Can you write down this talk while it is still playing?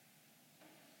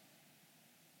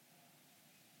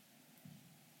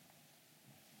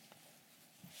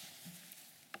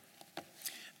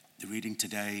reading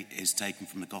today is taken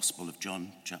from the Gospel of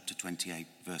John, chapter 28,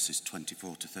 verses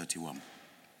 24 to 31.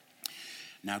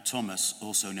 Now Thomas,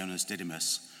 also known as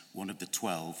Didymus, one of the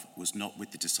 12, was not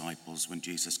with the disciples when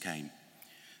Jesus came.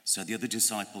 So the other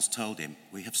disciples told him,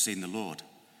 "We have seen the Lord."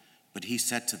 But he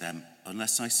said to them,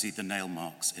 "Unless I see the nail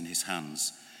marks in his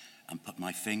hands, and put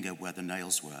my finger where the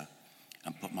nails were,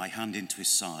 and put my hand into his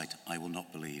side, I will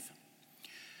not believe."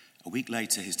 A week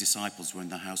later, his disciples were in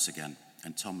the house again,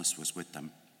 and Thomas was with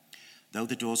them. Though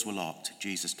the doors were locked,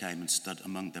 Jesus came and stood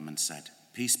among them and said,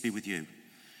 "Peace be with you."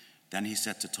 Then he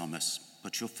said to Thomas,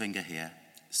 "Put your finger here,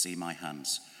 see my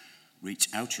hands.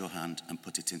 Reach out your hand and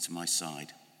put it into my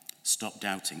side. Stop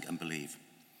doubting and believe."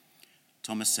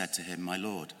 Thomas said to him, "My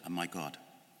Lord and my God."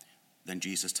 Then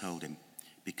Jesus told him,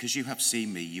 "Because you have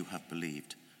seen me, you have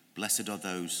believed. Blessed are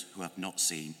those who have not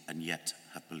seen and yet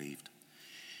have believed."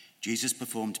 Jesus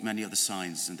performed many other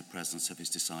signs in the presence of his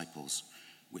disciples,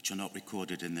 which are not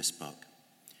recorded in this book.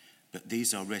 But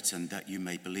these are written that you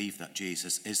may believe that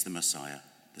Jesus is the Messiah,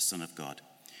 the Son of God,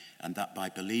 and that by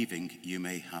believing you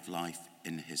may have life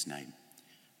in his name.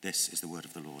 This is the word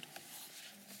of the Lord.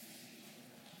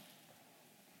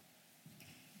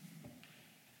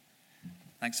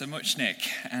 Thanks so much,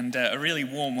 Nick, and a really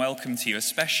warm welcome to you,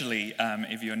 especially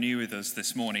if you're new with us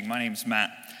this morning. My name's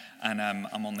Matt, and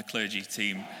I'm on the clergy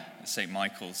team at St.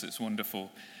 Michael's. It's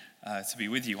wonderful to be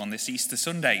with you on this Easter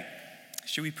Sunday.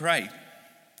 Shall we pray?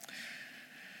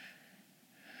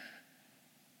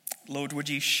 Lord, would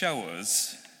you show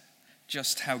us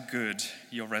just how good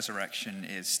your resurrection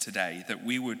is today, that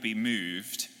we would be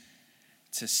moved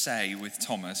to say with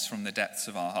Thomas from the depths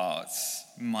of our hearts,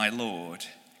 "My Lord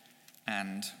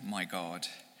and my God."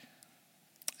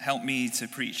 Help me to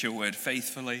preach your word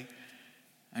faithfully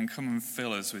and come and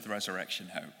fill us with resurrection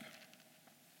hope.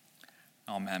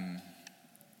 Amen.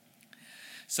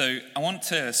 So I want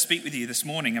to speak with you this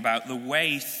morning about the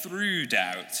way through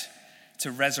doubt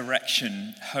to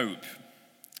resurrection hope.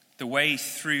 The way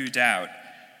through doubt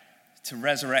to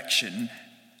resurrection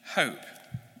hope.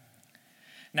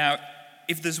 Now,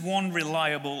 if there's one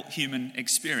reliable human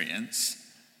experience,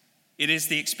 it is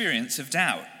the experience of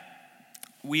doubt.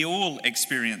 We all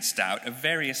experience doubt of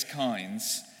various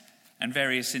kinds and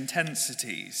various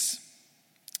intensities.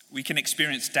 We can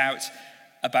experience doubt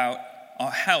about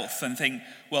our health and think,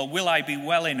 well, will I be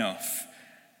well enough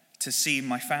to see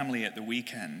my family at the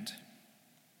weekend?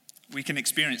 We can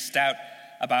experience doubt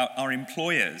about our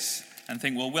employers and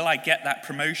think, well, will I get that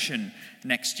promotion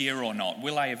next year or not?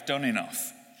 Will I have done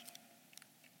enough?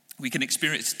 We can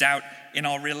experience doubt in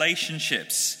our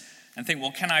relationships and think,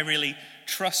 well, can I really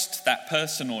trust that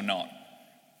person or not?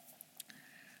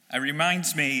 It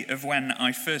reminds me of when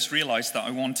I first realized that I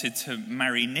wanted to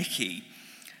marry Nikki.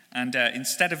 And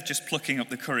instead of just plucking up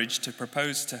the courage to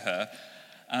propose to her,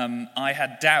 I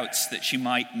had doubts that she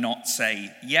might not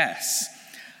say yes.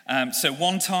 So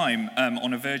one time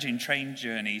on a Virgin train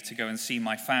journey to go and see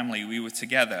my family, we were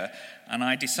together, and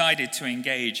I decided to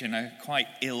engage in a quite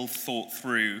ill thought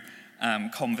through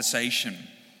conversation.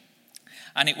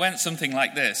 And it went something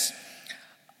like this.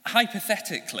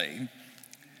 Hypothetically,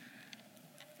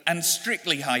 and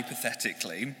strictly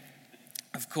hypothetically,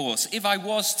 of course, if I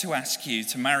was to ask you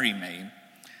to marry me,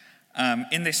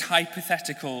 in this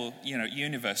hypothetical,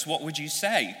 universe, what would you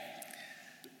say?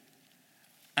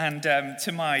 And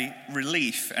to my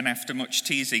relief, and after much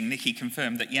teasing, Nikki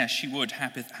confirmed that yes, she would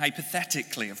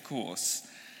hypothetically, of course,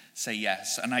 say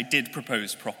yes. And I did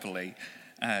propose properly,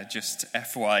 just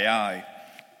FYI.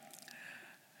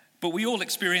 But we all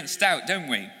experience doubt, don't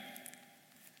we?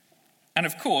 And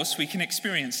of course, we can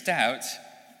experience doubt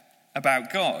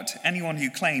about God. Anyone who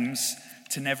claims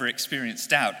to never experience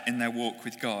doubt in their walk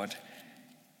with God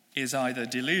is either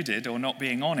deluded or not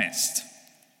being honest.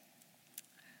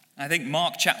 I think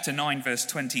Mark chapter 9 verse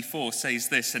 24 says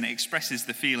this, and it expresses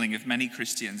the feeling of many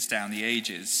Christians down the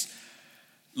ages.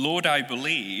 "Lord, I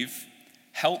believe,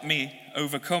 help me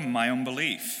overcome my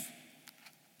unbelief."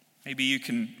 Maybe you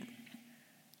can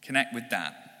connect with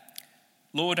that.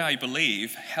 "Lord, I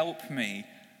believe, help me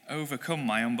overcome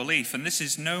my unbelief." And this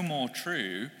is no more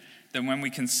true than when we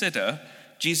consider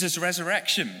Jesus'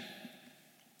 resurrection.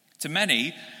 To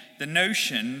many, the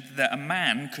notion that a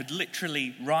man could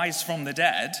literally rise from the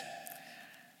dead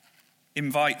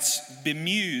invites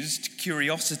bemused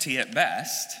curiosity at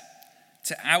best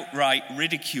to outright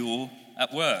ridicule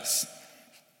at worst.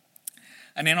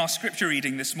 And in our scripture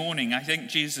reading this morning, I think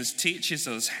Jesus teaches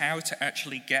us how to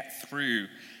actually get through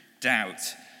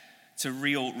doubt to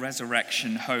real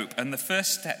resurrection hope. And the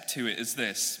first step to it is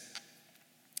this.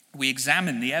 We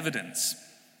examine the evidence.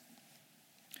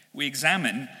 We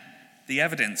examine the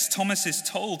evidence. Thomas is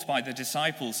told by the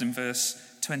disciples in verse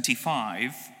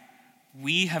 25,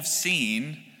 we have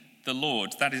seen the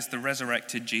Lord, that is the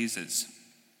resurrected Jesus.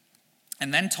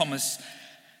 And then Thomas,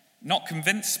 not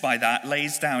convinced by that,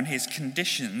 lays down his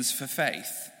conditions for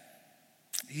faith.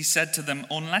 He said to them,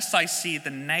 unless I see the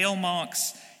nail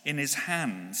marks in his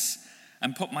hands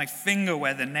and put my finger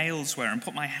where the nails were and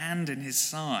put my hand in his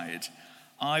side,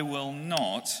 I will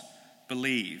not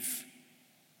believe.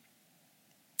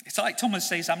 It's like Thomas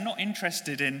says, I'm not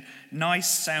interested in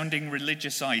nice-sounding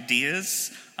religious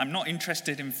ideas. I'm not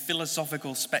interested in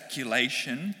philosophical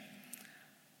speculation.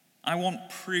 I want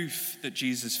proof that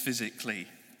Jesus physically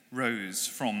rose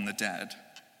from the dead.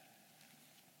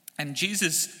 And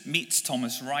Jesus meets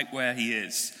Thomas right where he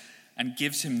is and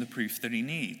gives him the proof that he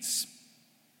needs.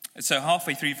 So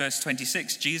halfway through verse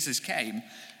 26, Jesus came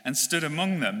and stood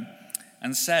among them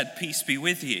and said, "Peace be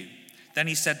with you." Then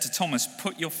he said to Thomas,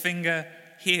 "Put your finger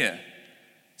here.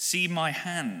 See my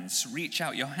hands. Reach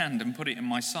out your hand and put it in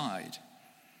my side."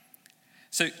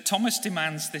 So Thomas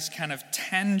demands this kind of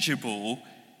tangible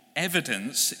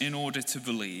evidence in order to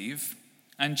believe,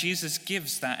 and Jesus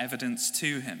gives that evidence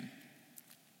to him.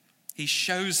 He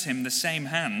shows him the same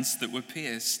hands that were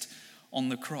pierced on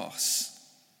the cross.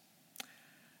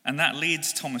 And that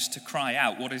leads Thomas to cry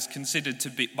out what is considered to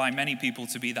be, by many people,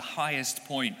 to be the highest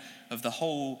point of the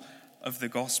whole of the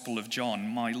Gospel of John,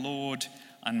 "My Lord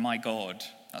and my God."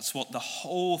 That's what the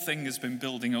whole thing has been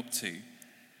building up to.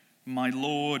 My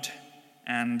Lord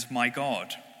and my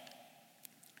God.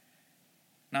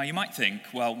 Now you might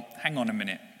think, well, hang on a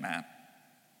minute, Matt.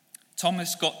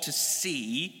 Thomas got to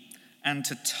see and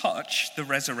to touch the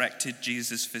resurrected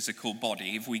Jesus' physical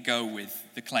body, if we go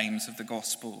with the claims of the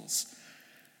Gospels.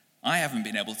 I haven't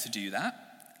been able to do that.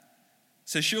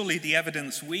 So surely the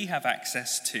evidence we have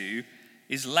access to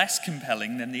is less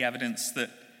compelling than the evidence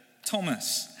that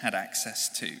Thomas had access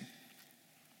to.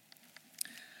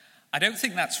 I don't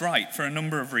think that's right for a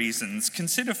number of reasons.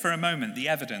 Consider for a moment the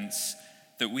evidence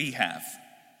that we have.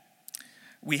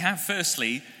 We have,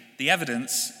 firstly, the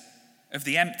evidence of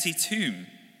the empty tomb.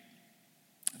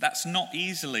 That's not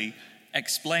easily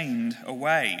explained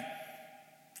away.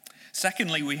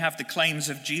 Secondly, we have the claims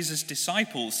of Jesus'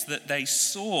 disciples that they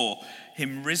saw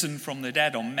him risen from the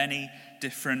dead on many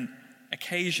different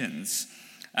occasions.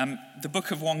 The book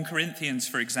of 1 Corinthians,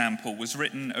 for example, was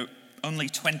written only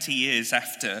 20 years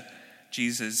after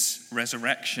Jesus'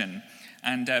 resurrection.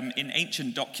 And in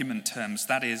ancient document terms,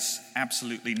 that is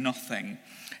absolutely nothing.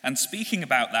 And speaking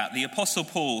about that, the Apostle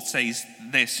Paul says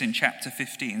this in chapter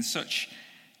 15, such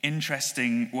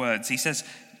interesting words. He says,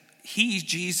 "He,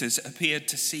 Jesus, appeared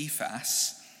to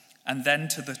Cephas and then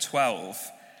to the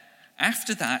 12.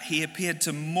 After that, he appeared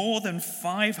to more than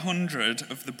 500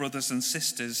 of the brothers and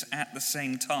sisters at the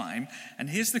same time." And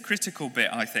here's the critical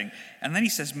bit, I think. And then he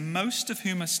says, "Most of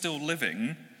whom are still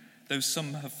living, though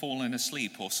some have fallen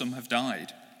asleep or some have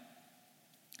died."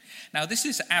 Now, this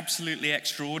is absolutely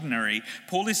extraordinary.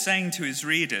 Paul is saying to his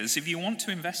readers, if you want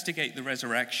to investigate the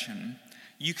resurrection,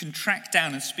 you can track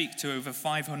down and speak to over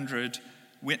 500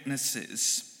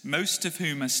 witnesses, most of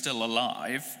whom are still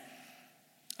alive,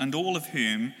 and all of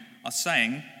whom are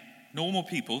saying, normal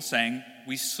people saying,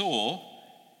 "We saw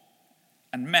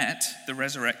and met the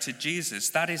resurrected Jesus."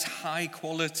 That is high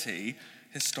quality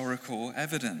historical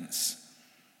evidence.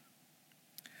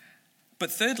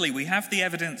 But thirdly, we have the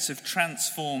evidence of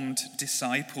transformed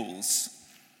disciples.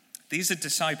 These are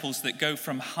disciples that go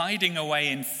from hiding away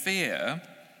in fear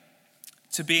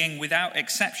to being, without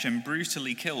exception,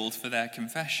 brutally killed for their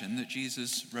confession that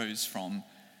Jesus rose from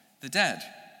the dead.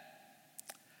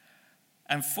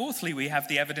 And fourthly, we have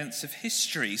the evidence of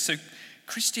history. So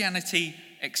Christianity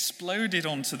exploded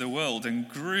onto the world and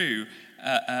grew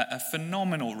at a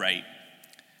phenomenal rate.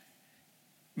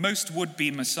 Most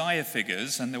would-be Messiah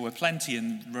figures, and there were plenty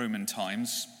in Roman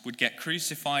times, would get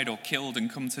crucified or killed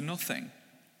and come to nothing.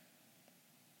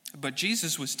 But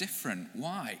Jesus was different.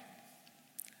 Why?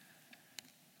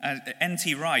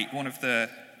 N.T. Wright, one of the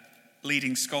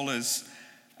leading scholars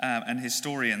and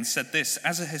historians, said this: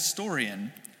 "As a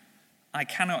historian, I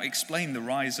cannot explain the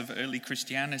rise of early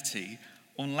Christianity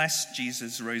unless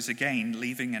Jesus rose again,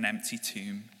 leaving an empty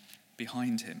tomb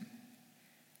behind him."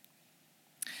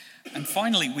 And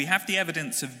finally, we have the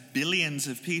evidence of billions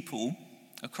of people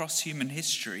across human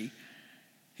history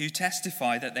who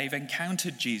testify that they've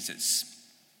encountered Jesus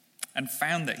and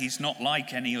found that he's not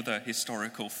like any other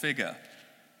historical figure,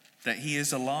 that he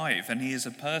is alive and he is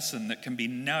a person that can be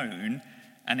known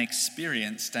and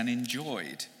experienced and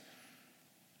enjoyed.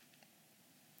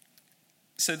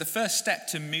 So the first step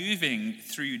to moving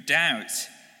through doubt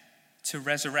to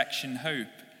resurrection hope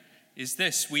is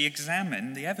this: we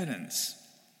examine the evidence.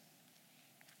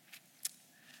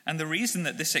 And the reason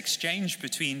that this exchange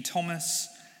between Thomas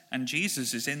and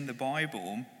Jesus is in the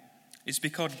Bible is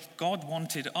because God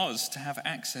wanted us to have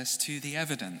access to the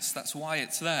evidence. That's why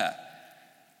it's there.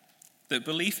 That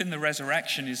belief in the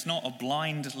resurrection is not a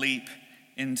blind leap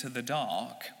into the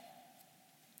dark.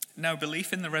 No,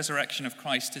 belief in the resurrection of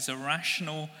Christ is a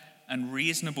rational and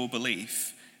reasonable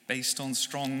belief based on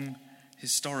strong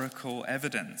historical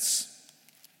evidence.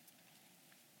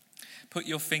 Put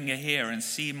your finger here and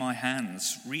see my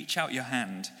hands. Reach out your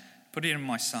hand, put it in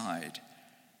my side.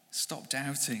 Stop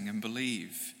doubting and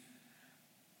believe.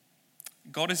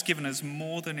 God has given us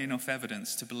more than enough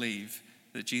evidence to believe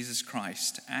that Jesus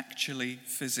Christ actually,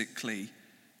 physically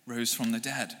rose from the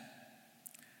dead.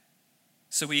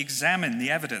 So we examine the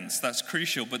evidence, that's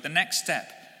crucial. But the next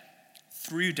step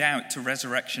through doubt to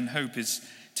resurrection hope is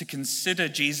to consider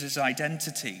Jesus'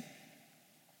 identity.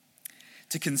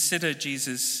 To consider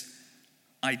Jesus'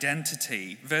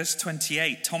 identity. Verse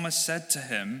 28, Thomas said to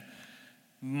him,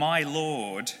 "My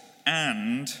Lord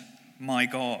and my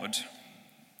God."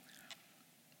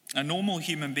 A normal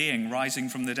human being rising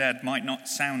from the dead might not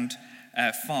sound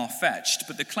far-fetched,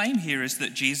 but the claim here is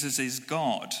that Jesus is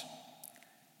God.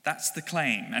 That's the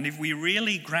claim. And if we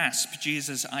really grasp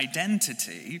Jesus'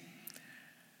 identity,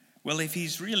 well, if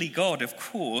he's really God, of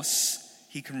course,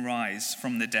 he can rise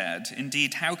from the dead.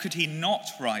 Indeed, how could he not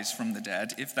rise from the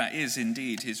dead if that is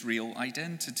indeed his real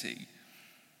identity?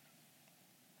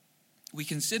 We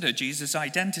consider Jesus'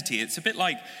 identity. It's a bit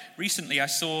like recently I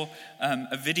saw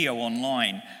a video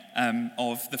online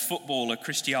of the footballer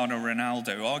Cristiano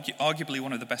Ronaldo, arguably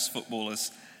one of the best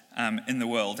footballers in the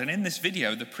world. And in this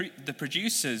video, the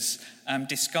producers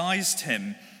disguised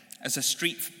him as a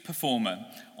street performer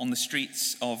on the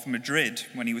streets of Madrid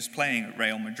when he was playing at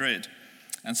Real Madrid.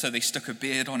 And so they stuck a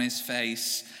beard on his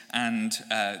face and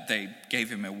they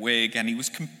gave him a wig, and he was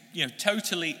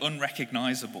totally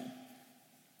unrecognizable.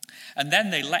 And then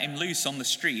they let him loose on the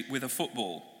street with a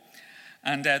football.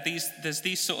 And there's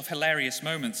these sort of hilarious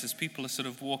moments as people are sort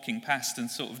of walking past and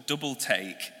sort of double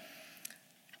take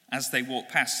as they walk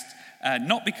past,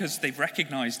 not because they've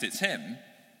recognized it's him,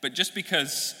 but just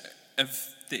because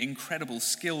of the incredible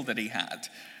skill that he had.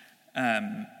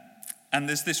 And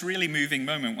there's this really moving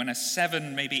moment when a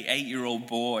 7, maybe 8-year-old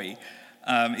boy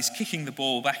is kicking the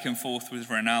ball back and forth with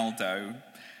Ronaldo.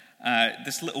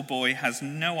 This little boy has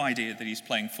no idea that he's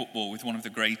playing football with one of the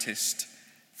greatest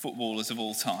footballers of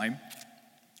all time.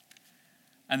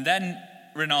 And then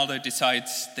Ronaldo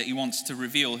decides that he wants to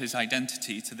reveal his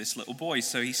identity to this little boy.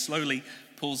 So he slowly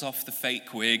pulls off the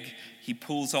fake wig, he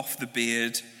pulls off the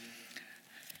beard.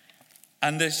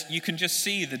 And you can just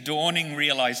see the dawning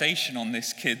realization on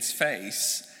this kid's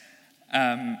face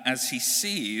as he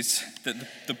sees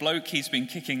that the bloke he's been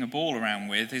kicking a ball around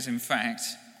with is in fact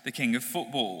the king of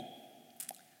football.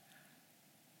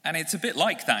 And it's a bit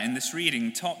like that in this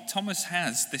reading. Thomas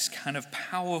has this kind of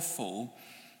powerful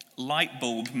light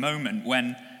bulb moment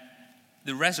when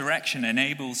the resurrection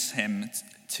enables him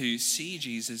to see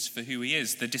Jesus for who he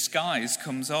is. The disguise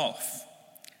comes off.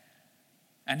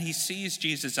 And he sees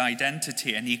Jesus'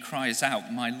 identity and he cries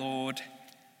out, "My Lord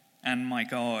and my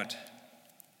God."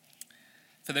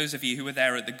 For those of you who were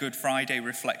there at the Good Friday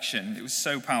reflection, it was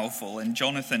so powerful. And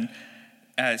Jonathan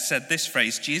said this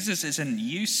phrase, "Jesus isn't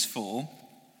useful,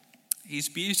 he's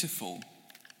beautiful."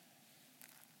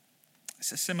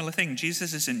 It's a similar thing.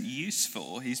 Jesus isn't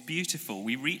useful, he's beautiful.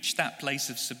 We reach that place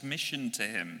of submission to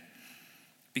him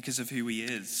because of who he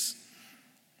is.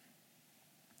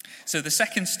 So the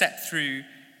second step through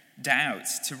doubt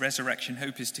to resurrection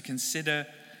hope is to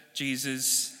consider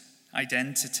Jesus'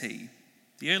 identity.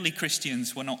 The early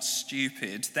Christians were not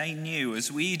stupid. They knew,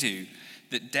 as we do,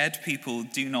 that dead people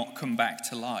do not come back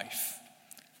to life.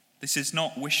 This is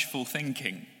not wishful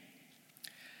thinking.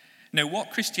 No,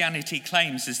 what Christianity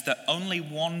claims is that only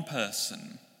one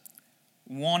person,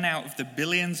 one out of the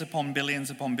billions upon billions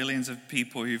upon billions of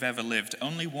people who've ever lived,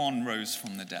 only one rose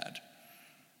from the dead.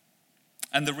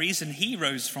 And the reason he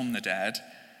rose from the dead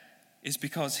is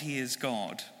because he is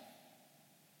God.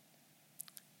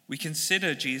 We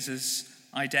consider Jesus'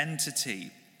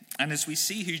 identity. And as we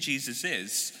see who Jesus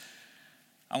is,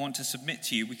 I want to submit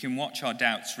to you, we can watch our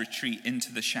doubts retreat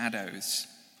into the shadows.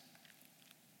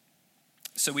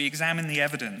 So we examine the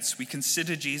evidence, we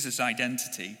consider Jesus'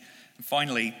 identity, and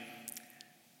finally,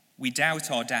 we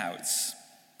doubt our doubts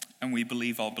and we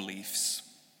believe our beliefs.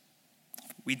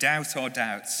 We doubt our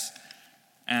doubts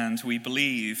and we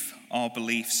believe our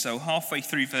beliefs. So halfway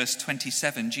through verse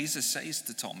 27, Jesus says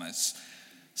to Thomas,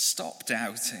 "Stop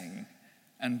doubting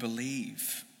and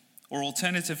believe." Or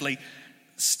alternatively,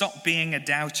 Stop being a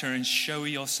doubter and show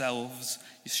yourself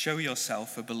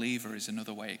a believer is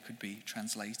another way it could be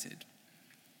translated.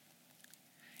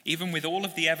 Even with all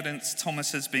of the evidence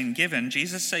Thomas has been given,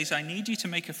 Jesus says, I need you to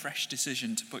make a fresh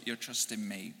decision to put your trust in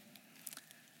me.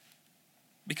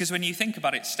 Because when you think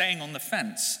about it, staying on the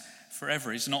fence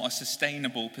forever is not a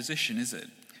sustainable position, is it?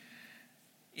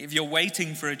 If you're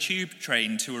waiting for a tube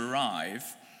train to arrive,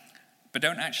 but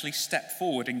don't actually step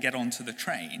forward and get onto the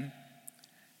train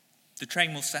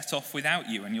will set off without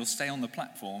you and you'll stay on the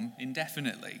platform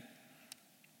indefinitely.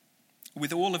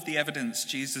 With all of the evidence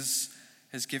Jesus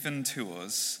has given to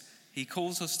us, he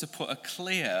calls us to put a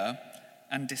clear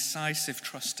and decisive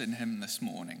trust in him this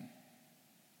morning.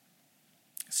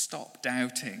 Stop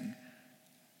doubting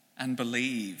and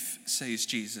believe, says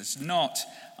Jesus. Not,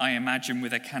 I imagine,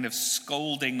 with a kind of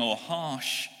scolding or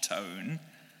harsh tone,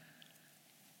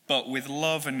 but with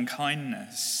love and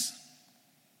kindness.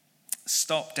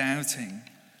 Stop doubting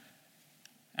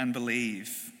and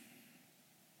believe.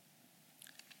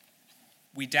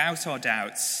 We doubt our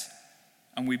doubts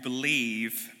and we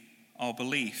believe our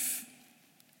belief.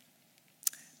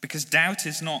 Because doubt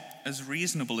is not as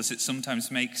reasonable as it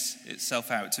sometimes makes itself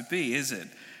out to be, is it?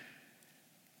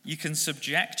 You can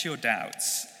subject your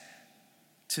doubts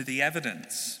to the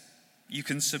evidence. You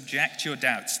can subject your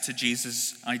doubts to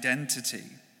Jesus' identity.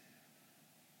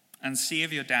 And see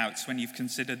if your doubts, when you've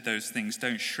considered those things,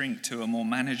 don't shrink to a more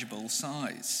manageable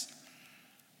size.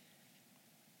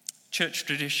 Church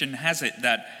tradition has it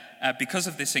that because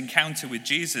of this encounter with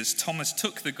Jesus, Thomas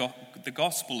took the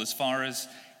gospel as far as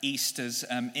east as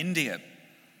India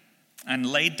and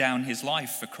laid down his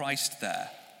life for Christ there.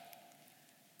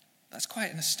 That's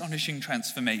quite an astonishing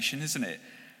transformation, isn't it?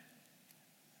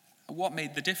 What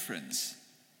made the difference?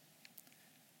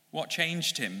 What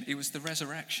changed him? It was the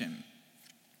resurrection.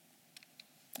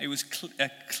 It was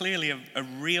clearly a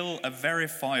real,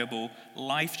 verifiable,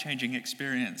 life-changing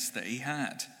experience that he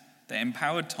had that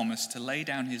empowered Thomas to lay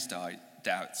down his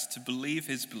doubts, to believe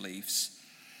his beliefs,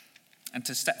 and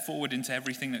to step forward into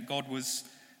everything that God was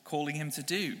calling him to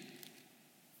do.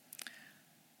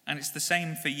 And it's the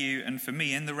same for you and for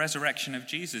me. In the resurrection of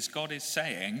Jesus, God is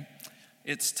saying,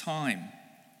 it's time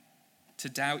to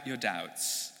doubt your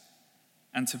doubts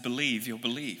and to believe your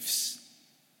beliefs.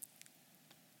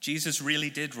 Jesus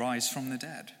really did rise from the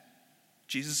dead.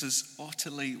 Jesus is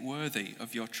utterly worthy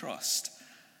of your trust.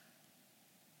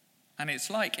 And it's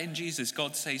like in Jesus,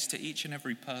 God says to each and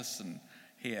every person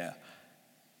here,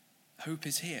 hope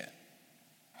is here.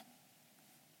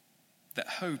 That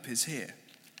hope is here.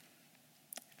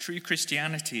 True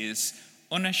Christianity is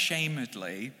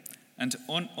unashamedly and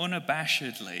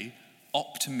unabashedly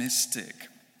optimistic.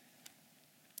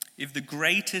 If the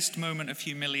greatest moment of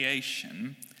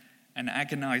humiliation and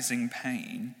agonizing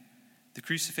pain, the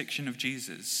crucifixion of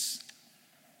Jesus,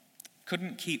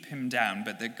 couldn't keep him down,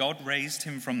 but that God raised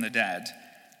him from the dead,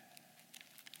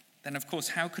 then of course,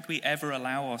 how could we ever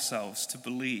allow ourselves to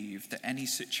believe that any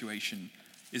situation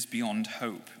is beyond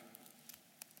hope?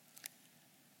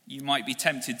 You might be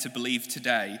tempted to believe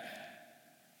today,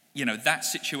 that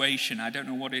situation, I don't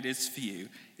know what it is for you,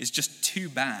 is just too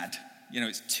bad.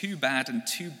 It's too bad and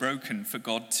too broken for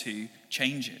God to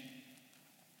change it.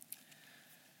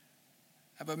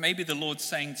 But maybe the Lord's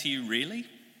saying to you, really?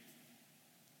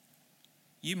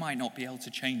 You might not be able to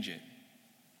change it,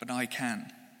 but I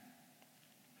can.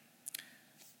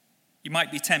 You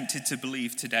might be tempted to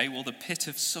believe today, well, the pit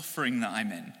of suffering that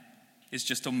I'm in is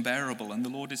just unbearable, and the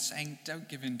Lord is saying, don't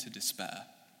give in to despair.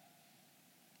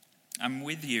 I'm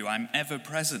with you, I'm ever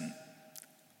present.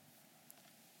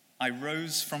 I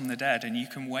rose from the dead, and you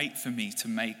can wait for me to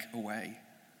make a way.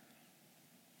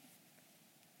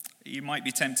 You might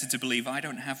be tempted to believe, I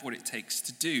don't have what it takes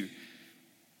to do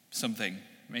something,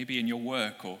 maybe in your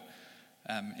work or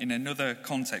in another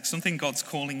context, something God's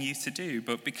calling you to do.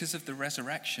 But because of the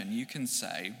resurrection, you can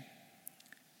say,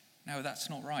 no, that's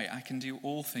not right. I can do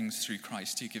all things through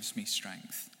Christ who gives me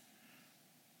strength.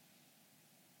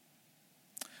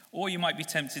 Or you might be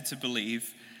tempted to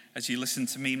believe, as you listen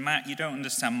to me, Matt, you don't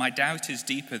understand. My doubt is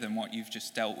deeper than what you've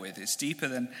just dealt with. It's deeper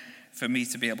than for me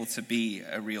to be able to be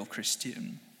a real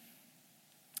Christian.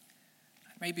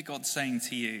 Maybe God's saying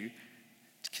to you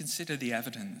to consider the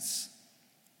evidence.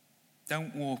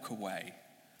 Don't walk away.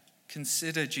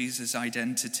 Consider Jesus'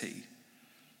 identity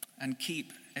and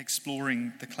keep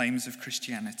exploring the claims of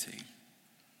Christianity.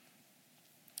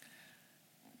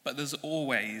 But there's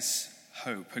always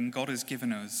hope, and God has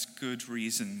given us good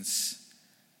reasons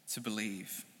to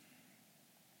believe.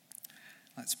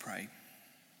 Let's pray.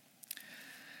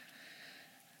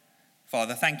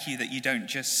 Father, thank you that you don't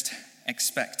just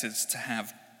expect us to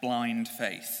have blind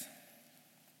faith,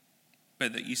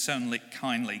 but that you so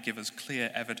kindly give us clear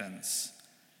evidence,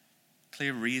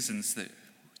 clear reasons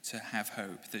to have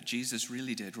hope that Jesus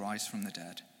really did rise from the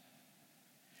dead.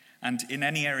 And in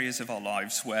any areas of our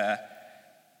lives where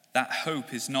that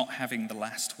hope is not having the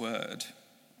last word,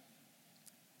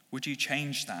 would you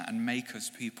change that and make us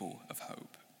people of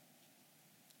hope?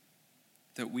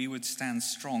 That we would stand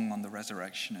strong on the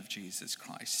resurrection of Jesus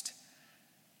Christ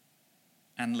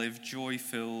and live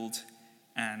joy-filled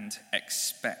and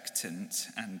expectant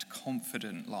and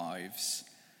confident lives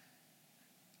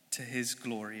to his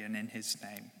glory and in his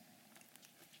name.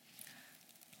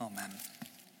 Amen.